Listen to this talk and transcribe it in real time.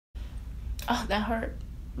Oh, that hurt.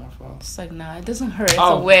 My fault. It's like, nah, it doesn't hurt. It's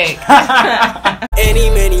a wig. Any,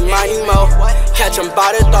 many, money, mo. Catch him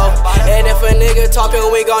by the throat. And if a nigga talking,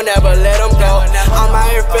 we gon' never let him go. I'm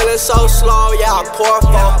out here feeling so slow, yeah, I pour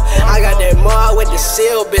for. I got that mud with the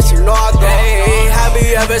seal, bitch, you know I go. Hey, have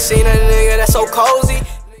you ever seen a nigga that's so cozy?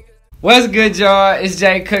 What's good, y'all? It's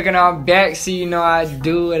JCOOK and I'm back, so you know I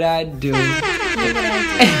do what I do.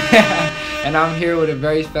 And I'm here with a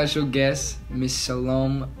very special guest, Miss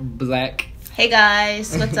Shalom Blac. Hey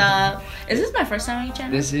guys, what's up? Is this my first time on your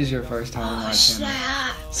channel? This is your first time on my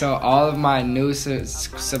channel. So all of my new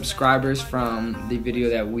subscribers from the video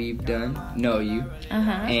that we've done know you.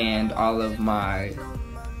 And all of my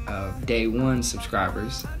day one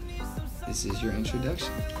subscribers, this is your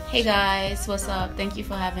introduction. Hey guys, what's up? Thank you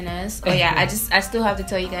for having us. Oh yeah, I still have to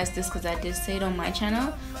tell you guys this because I did say it on my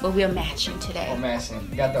channel, but we are matching today. We're matching.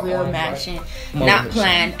 You got the we are matching. Right? Not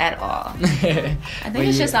planned at all. I think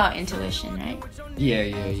it's just our intuition, right? Yeah.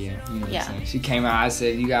 You know what I'm saying? She came out, I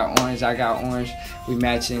said, you got orange, I got orange. We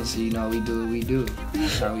matching, so you know we do what we do.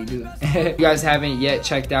 That's how we do. If you guys haven't yet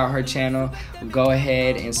checked out her channel, go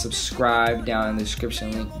ahead and subscribe down in the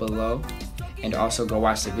description link below. And also go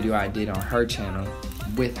watch the video I did on her channel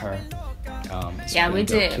with her. Yeah, we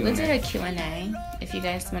did a Q&A. If you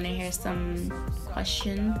guys want to hear some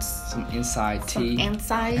questions, some inside tea,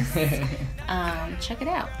 check it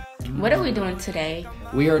out. What are we doing today?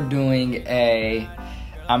 We are doing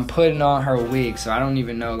I'm putting on her wig, so I don't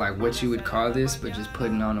even know like what you would call this, but just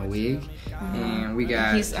putting on a wig. And we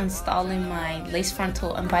got... He's installing my lace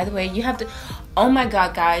frontal. And by the way, you have to... Oh my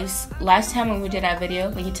god, guys. Last time when we did that video,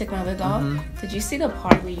 when you took my wig off, did you see the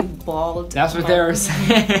part where you balled? That's what they were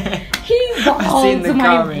saying. He balled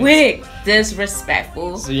my wig.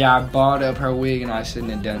 Disrespectful. So yeah, I balled up her wig and I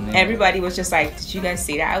shouldn't have done that. Everybody was just like, did you guys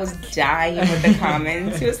see that? I was dying with the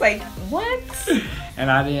comments. He was like, what? And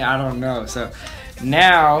I don't know. So...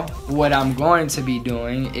 Now, what I'm going to be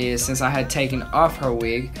doing is, since I had taken off her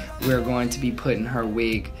wig, we're going to be putting her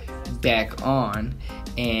wig back on,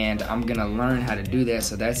 and I'm gonna learn how to do that.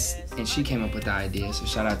 So and she came up with the idea. So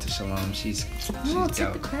shout out to Shalom. She's dope.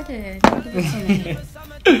 Take the credit.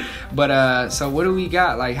 But so what do we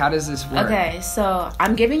got? Like, how does this work? Okay, so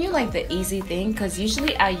I'm giving you like the easy thing because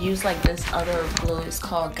usually I use like this other glue. It's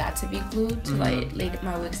called Got to Be Glue to like lay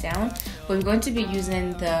my wigs down. But we're going to be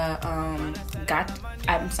using the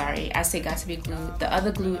I say Got to Be Glue. The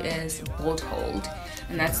other glue is Bolt Hold,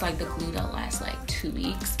 and that's like the glue that lasts like 2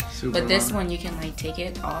 weeks. But this one you can like take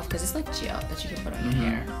it off because it's like gel that you can put on your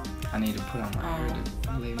hair. I need to put on my hair.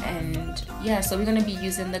 And yeah, so we're gonna be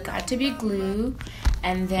using the Got to Be Glue,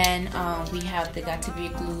 and then we have the Got to Be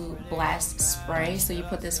Glue Blast Spray. So you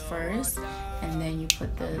put this first, and then you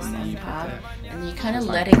put this on top, and you kind of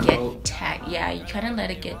let it get tacky. Yeah, you kind of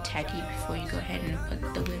let it get tacky before you go ahead and put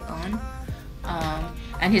the wig on.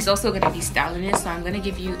 And he's also gonna be styling it, so I'm gonna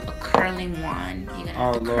give you a curling wand. You're gonna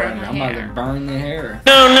have to curl my I'm hair. about to burn the hair.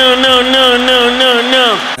 No.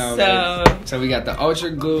 So we got the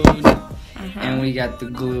ultra glued, and we got the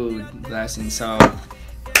glued glassing. So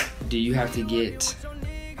do you have to get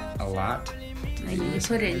a lot? Like you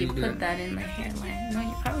put that in the hairline. No,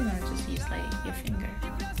 you probably want to just use like your finger.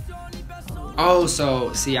 Oh,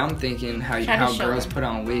 so see, I'm thinking how girls put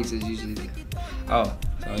on wigs is usually. So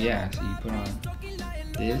yeah, so you put on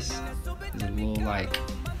this. Is a little like,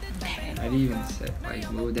 how do you even say, like,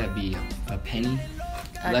 what would that be? A penny?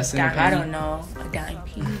 Less than a penny? I don't know. A dime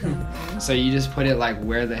piece. So you just put it like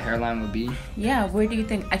where the hairline would be? Yeah, where do you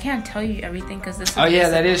think? I can't tell you everything because this is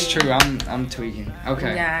that is true. I'm tweaking.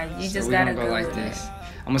 Okay. Yeah, you just gotta go like this.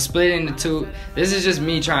 I'm gonna split it into two. This is just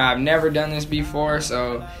me trying. I've never done this before,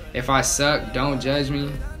 so if I suck, don't judge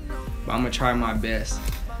me. But I'm gonna try my best.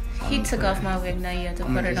 He took off my wig, now you have to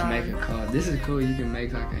put it on. Make it cool. This is cool. You can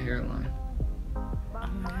make like a hairline. Oh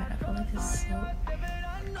my god, I feel like this is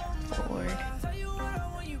so bored.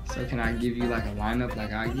 So can I give you like a lineup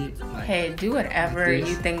like I get? Like, hey, do whatever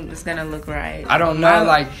you think is gonna look right. I don't know.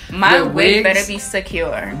 My wig better be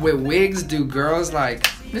secure. With wigs, do girls like?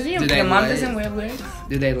 Your mom doesn't wear wigs?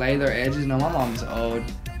 Do they lay their edges? No, my mom's old.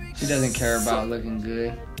 She doesn't care about looking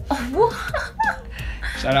good. What?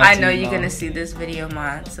 Shout out I to know you, you're Mom. gonna see this video,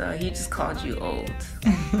 Mom. So he just called you old.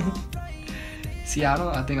 See, I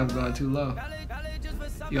think I'm going too low.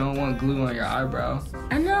 You don't want glue on your eyebrow.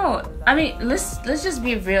 I know. I mean, let's just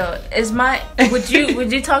be real. Would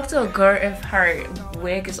you talk to a girl if her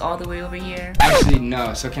wig is all the way over here? Actually,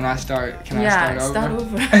 no. So can I start? I start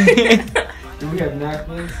over? Do we have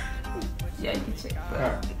napkins? Yeah, you can check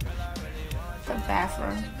the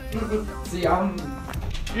bathroom. See, I'm.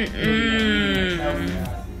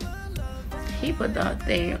 He put the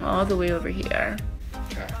thing all the way over here.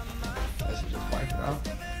 Okay.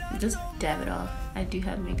 just dab it off. I do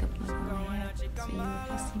have makeup on my hair, so you will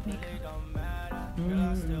just see makeup.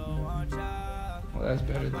 Well, that's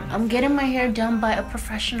better than. I'm getting my hair done by a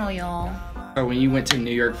professional, y'all. So when you went to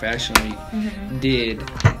New York Fashion Week, did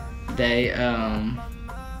they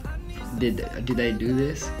do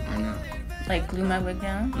this or no? Like glue my wig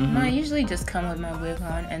down? No, I usually just come with my wig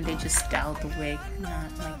on and they just style the wig,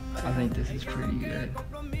 not like. I think this is pretty good.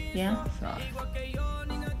 Yeah. Sorry.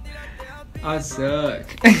 I suck.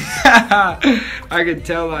 I could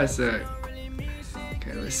tell I suck.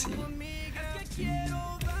 Okay, let's see.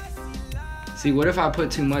 See, what if I put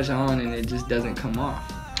too much on and it just doesn't come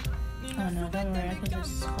off? Oh no, don't worry, I can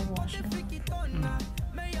just wash it off.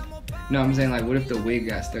 No, I'm saying like, what if the wig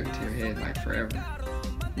got stuck to your head like forever?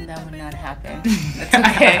 That would not happen. It's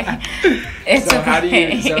okay. It's so okay. How do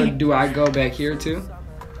you? So do I go back here too?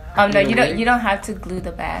 No, you don't. You don't have to glue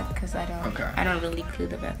the back because I don't. Okay. I don't really glue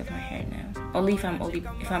the back of my hair now. Only if I'm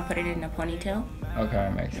putting it in a ponytail. Okay,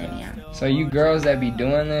 makes sense. Then yeah. So you girls that be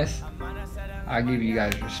doing this, I give you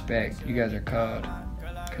guys respect. You guys are called,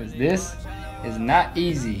 cause this is not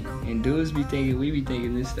easy. And dudes be thinking, we be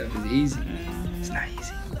thinking this stuff is easy. It's not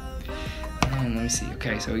easy. Let me see.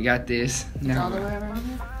 Okay, so we got this. Now, All the way around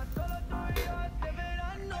here.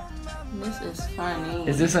 This is funny.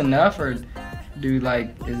 is this enough or is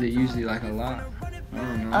it usually like a lot? I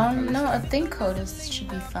don't know. No, a thin coat should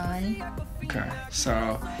be fine. Okay,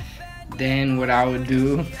 so then what I would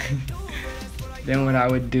do,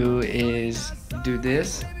 is do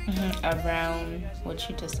this. Around what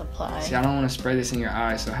you just applied. See, I don't want to spray this in your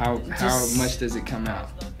eye. So how much does it come out?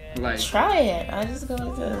 Like try it. I just go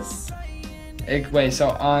like this. Wait, so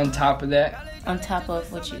on top of that? On top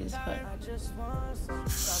of what you just put.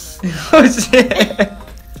 Oh shit!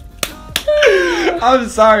 I'm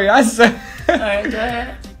sorry. I said. All right, go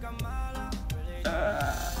ahead.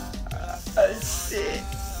 Shit.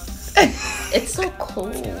 It's so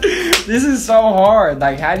cool. This is so hard.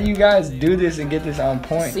 Like, how do you guys do this and get this on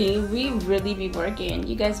point? See, we really be working.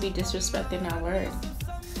 You guys be disrespecting our work.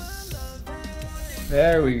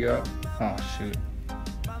 There we go. Oh shoot.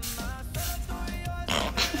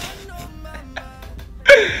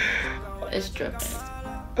 It's dripping.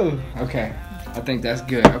 Ooh, okay. I think that's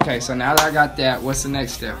good. Okay, so now that I got that, what's the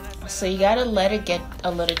next step? So you gotta let it get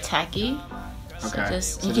a little tacky. Okay.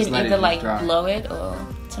 So you can either like blow it or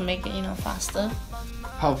to make it, faster.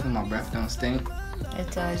 Hopefully my breath don't stink. It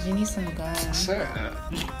does. You need some gum. Sure.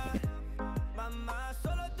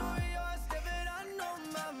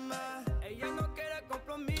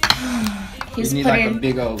 You need like a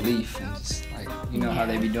big old leaf and just like, how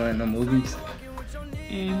they be doing in the movies?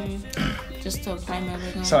 Just to apply my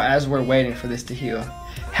wig on. So as we're waiting for this to heal,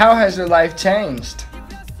 how has your life changed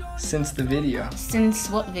since the video? Since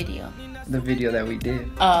what video? The video that we did.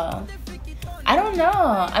 I don't know.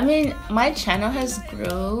 I mean, my channel has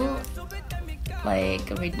grew like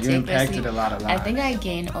ridiculously. You impacted a lot of lives. I think I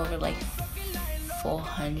gained over like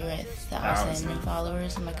 400,000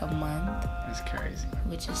 followers in like a month. That's crazy.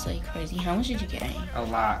 Which is like crazy. How much did you gain? A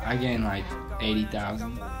lot. I gained like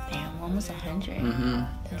 80,000. Damn, almost 100. Mm-hmm.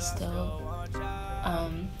 That's dope.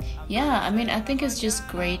 Yeah, I mean, I think it's just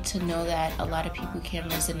great to know that a lot of people can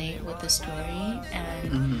resonate with the story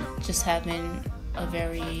and just having a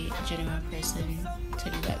very genuine person to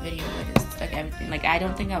do that video with is like everything. Like, I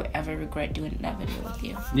don't think I would ever regret doing that video with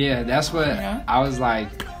you. Yeah, that's what I was like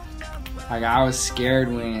I was scared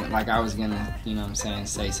when like I was gonna,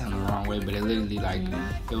 say something the wrong way, but it literally like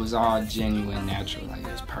it was all genuine, natural, like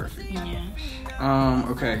it was perfect. Yeah.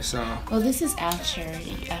 Okay, so. Well, this is after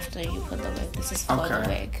you put the wig. This is for the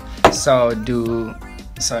wig.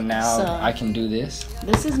 So now I can do this.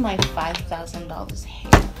 This is my $5,000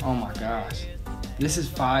 hair. Oh my gosh, this is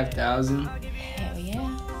 5,000. Hell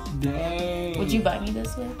yeah. Dang. Would you buy me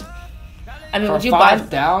this wig? I mean, for would you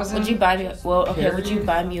 5,000? Would you buy me? Well, okay. Would you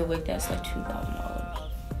buy me a wig that's like $2,000?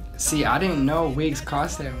 See, I didn't know wigs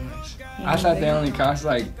cost that much. I thought they only cost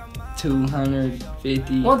like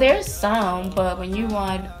 $250. Well, there's some, but when you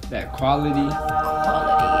want that quality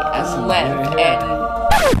and length and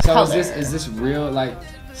so color. is this real? Like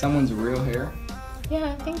someone's real hair?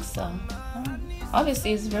 Yeah, I think so.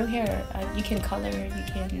 Obviously, it's real hair. You can color. You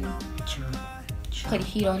can put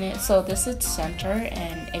heat on it. So this is center,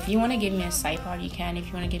 and if you want to give me a side part, you can. If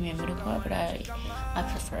you want to give me a middle part, but I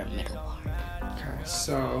prefer a middle part. Okay,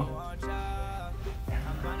 so.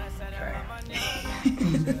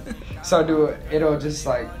 Okay. So it'll just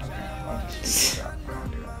like. Okay, I'll just figure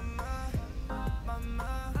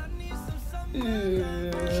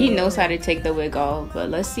it out. He knows how to take the wig off, but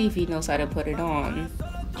let's see if he knows how to put it on.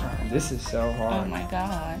 This is so hard. Oh my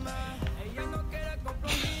god.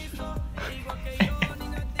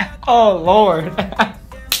 Oh Lord.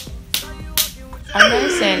 I'm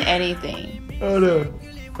not saying anything. Hold up.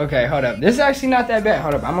 Okay, hold up. This is actually not that bad.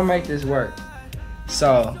 Hold up. I'm gonna make this work.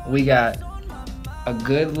 So we got a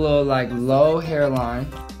good little like low hairline.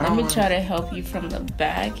 Let me try to help you from the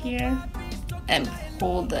back here and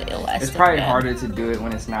pull the elastic. It's probably back. harder to do it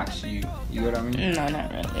when it's not you. You know what I mean? No,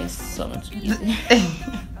 not really. It's so much easier.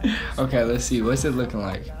 Okay, let's see. What's it looking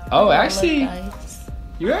like? Oh, actually,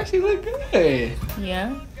 you actually look good.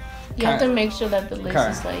 Yeah. You have to make sure that the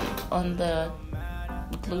lace is like on the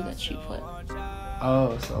glue that she put.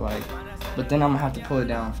 Oh, so like, but then I'm gonna have to pull it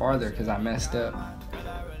down farther because I messed up.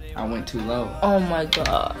 I went too low. Oh my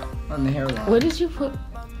god. On the hairline. What did you put?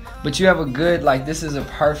 But you have a good, like, this is a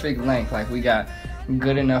perfect length. Like, we got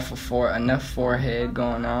good enough enough forehead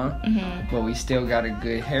going on, but we still got a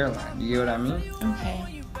good hairline. You get what I mean?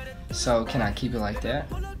 Okay. So can I keep it like that?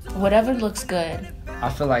 Whatever looks good. I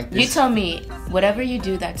feel like this. You tell me. Whatever you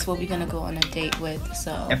do, that's what we're gonna go on a date with.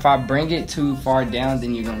 So. If I bring it too far down,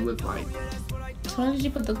 then you're gonna look like. So why did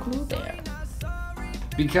you put the glue there?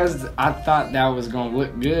 Because I thought that was gonna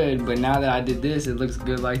look good, but now that I did this, it looks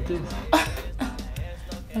good like this.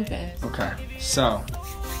 Okay. Okay. So.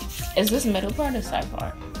 Is this middle part or side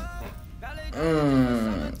part?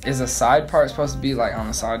 Is a side part supposed to be like on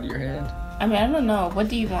the side of your head? I mean, I don't know. What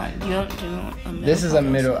do you want? Do you want a middle? This is a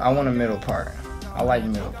middle. I want a middle part. I like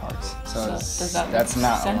middle parts. So does that that's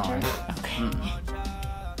not center? aligned. Okay.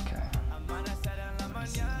 Okay.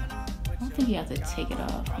 I don't think you have to take it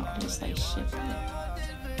off. You can just like shift it.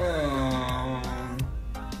 There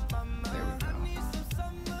we go.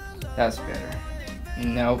 That's better.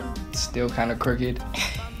 Nope. Still kind of crooked.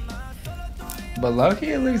 But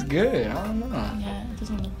lucky it looks good. I don't know. Yeah, it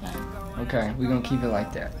doesn't look bad. Okay, we're gonna keep it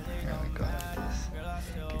like that. Here we go like this.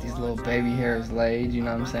 Get these little baby hairs laid, you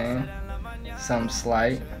know what I'm saying? Some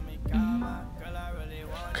slight.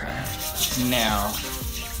 Okay. Now,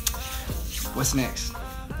 what's next?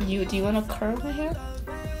 Do you want to curve the hair?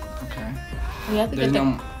 Okay. We have to There's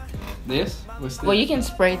get this? What's this? Well, you can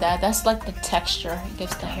spray that. That's like the texture. It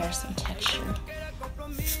gives the hair some texture.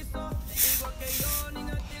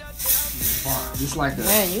 This like a.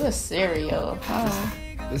 Man, you a cereal. Oh.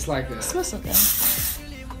 It's like a. It smells so good.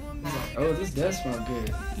 Oh, this does smell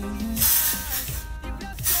good.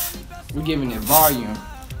 We're giving it volume.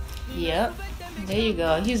 Yep. There you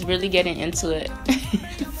go. He's really getting into it.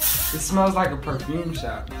 It smells like a perfume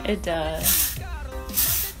shop. It does.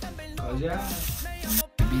 Oh yeah.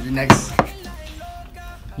 Be the next,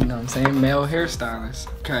 you know what I'm saying, male hairstylist.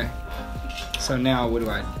 Okay. So now what do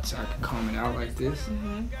I? So I can comb it out like this.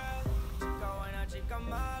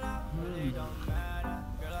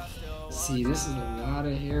 See, this is a lot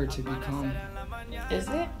of hair to be combed. Is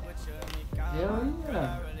it? Hell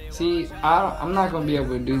yeah. See, I'm not gonna be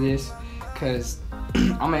able to do this because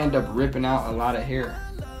I'm gonna end up ripping out a lot of hair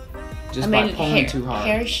just by pulling too hard.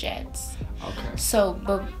 Hair sheds. Okay. So,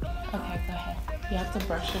 but okay, go ahead. You have to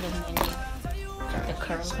brush it and then you the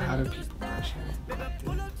curl. So how do people brush hair?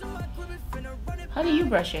 How do you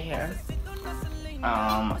brush your hair?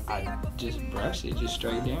 I just brush it just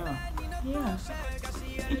straight down. Yeah.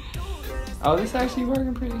 Oh, this actually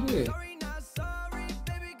working pretty good.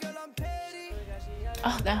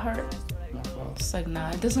 Oh, that hurt. My fault. It's like, nah,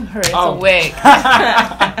 it doesn't hurt. It's a wig.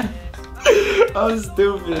 I'm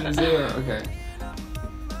stupid as hell. Okay.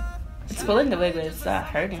 It's pulling the wig, but it's not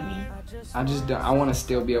hurting me. I just don't. I want to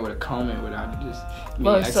still be able to comb it without just.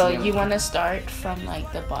 Well, so you want to start from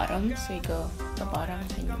like the bottom, so you go the bottom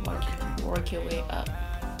and you work your way up.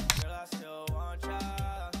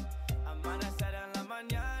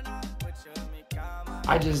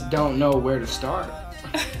 I just don't know where to start.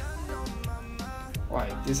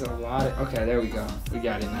 Like, this is a lot of. Okay, there we go. We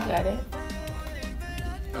got it now. Got it?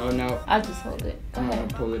 Oh no. I'll just hold it. Go I'm ahead.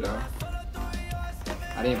 gonna pull it off.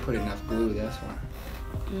 I didn't put enough glue. That's why.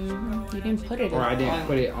 You didn't put it. Or I didn't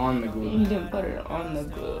put it on the glue. You didn't put it on the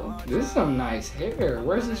glue. This is some nice hair.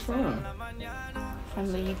 Where's this from?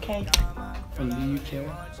 From the UK. From the UK.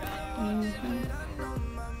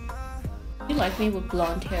 You like me with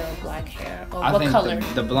blonde hair or black hair? Or I what think color?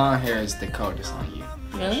 The blonde hair is the coldest on you.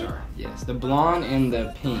 Really? For sure. Yes. The blonde and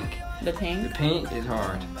the pink. The pink? The pink is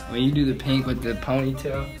hard. When you do the pink with the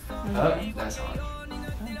ponytail up, that's hard.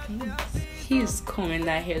 Okay. He's combing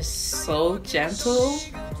that hair so gentle.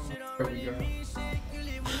 There we go.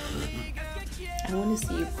 I want to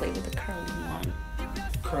see you play with the curling one.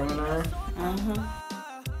 Curling iron?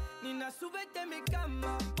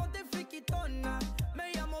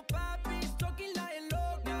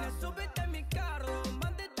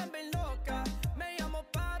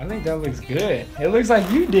 I think that looks good. It looks like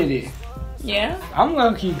you did it. Yeah? I'm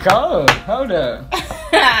low-key cold. Hold up.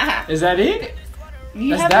 Is that it?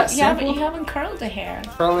 You haven't curled the hair.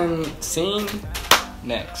 Curling scene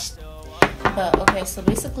next. But okay, so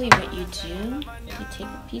basically what you do, you take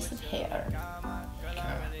a piece of hair.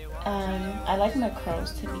 Okay. I like my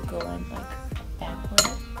curls to be going like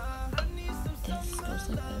backward. This goes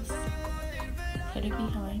like this. Put it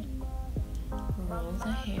behind. Roll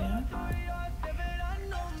the hair.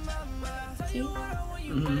 See?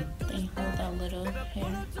 Mm-hmm. Then you hold that little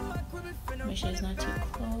hair. Make sure it's not too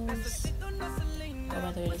close. Or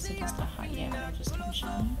whether it is not hot yet, I'll just turn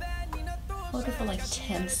shine. Hold it for like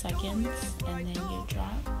 10 seconds and then you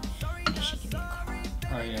drop. And it should give you a curl.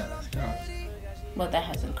 Oh yeah, that's close. Well, that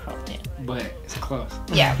hasn't curled yet. But it's close.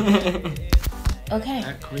 Yeah. Okay.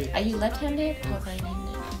 That quick. Are you left-handed or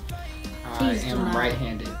right-handed? I am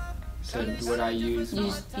right-handed. So what I use? You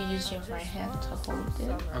use your right hand to hold it.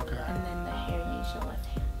 Okay. And then the hair, you use your left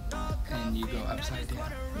hand. And you go upside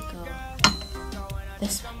down. You go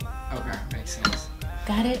this way. Okay, makes sense.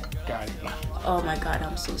 Got it? Got it. Oh my god,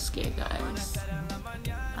 I'm so scared, guys.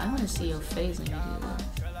 I want to see your face when you do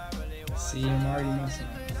this. See, I'm already messing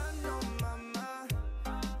up.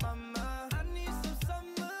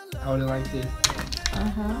 Hold it like this.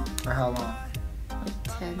 Uh-huh. For how long?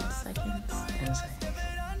 Like 10 seconds. 10 seconds.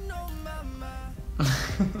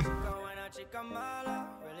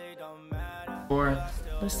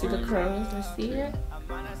 Let's see the curls. Let's see it.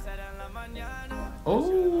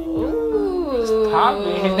 Ooh, it's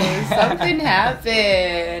popping. Something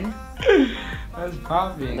happened. That's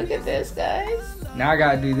popping. Look at this, guys. Now I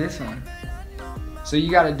gotta do this one. So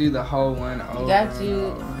you gotta do the whole one over. You gotta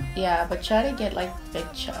do, yeah, but try to get like big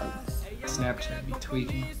chunks. Snapchat be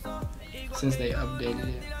tweaking since they updated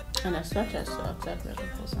it. And I Snapchat sucks. I've never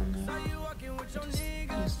post on there. I just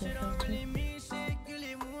use their filter.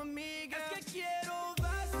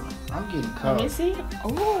 I'm getting Let cold. me see.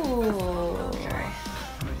 Ooh. Okay.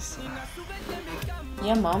 Let me see.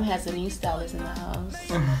 Your mom has a new stylist in the house.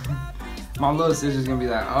 My little sister's gonna be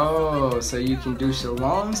like, oh, so you can do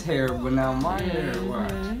Shalom's hair, but now my hair.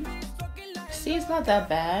 Watch. See, it's not that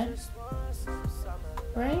bad.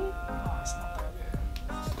 Right? No, it's not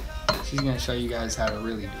that bad. She's gonna show you guys how to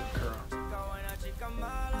really do a curl.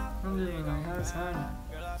 I'm really like, how's that?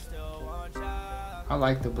 I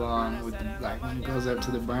like the blonde with the, like when it goes up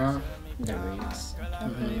to the brown. The roots.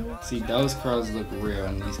 See, those curls look real,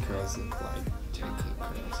 and these curls look like JCOOK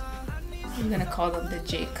curls. I'm gonna call them the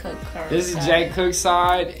JCOOK curls. This is JCOOK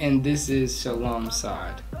side, and this is Shalom's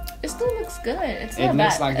side. It still looks good. It's It not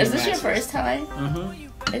looks bad. like Is it this your matches. first time?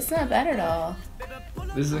 Mm-hmm. It's not bad at all.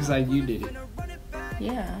 This looks like you did it.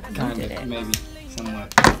 Yeah, you Kind did of, it. maybe,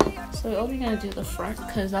 somewhat. So we're only gonna do the front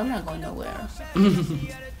because I'm not going nowhere.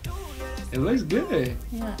 It looks good.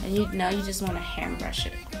 Yeah, and now you just want to hand brush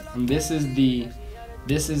it. And this is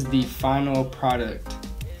the final product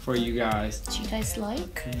for you guys. Do you guys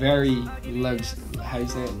like? Very how you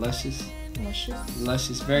say it? Luscious? Luscious?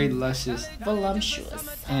 Luscious, very luscious.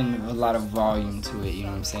 Voluptuous. And a lot of volume to it, you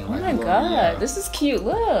know what I'm saying? Oh Like my a little, god, yeah. this is cute.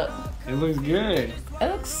 Look. It looks good. It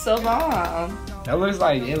looks so bomb. It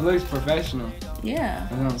looks professional. Yeah.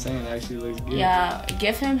 That's what I'm saying. It actually looks good. Yeah,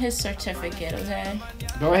 give him his certificate, okay?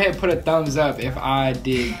 Go ahead and put a thumbs up if I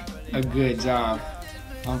did a good job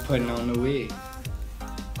on putting on the wig.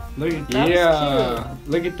 Look at That was cute.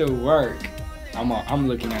 Look at the work. I'm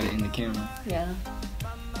looking at it in the camera. Yeah.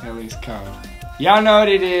 That looks cold. Y'all know what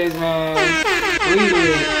it is, man. We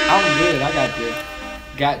lit. I'm good. I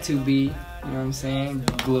got to be, you know what I'm saying,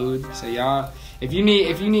 glued. So y'all, if you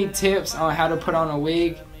need tips on how to put on a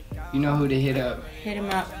wig, you know who to hit up. Hit him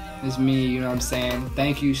up. It's me, you know what I'm saying.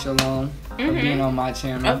 Thank you, Shalom, for being on my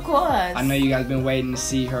channel. Of course. I know you guys been waiting to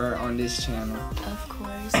see her on this channel. Of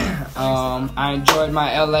course. I enjoyed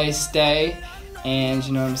my LA stay, and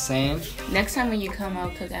you know what I'm saying. Next time when you come,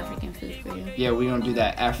 I'll cook African food for you. Yeah, we're gonna do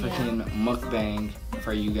that African mukbang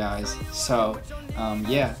for you guys. So,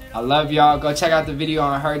 yeah, I love y'all. Go check out the video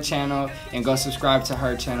on her channel, and go subscribe to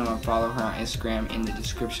her channel and follow her on Instagram in the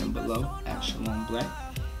description below at shalomblac.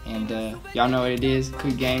 And y'all know what it is,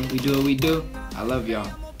 Cook Gang. We do what we do. I love y'all.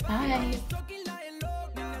 Bye.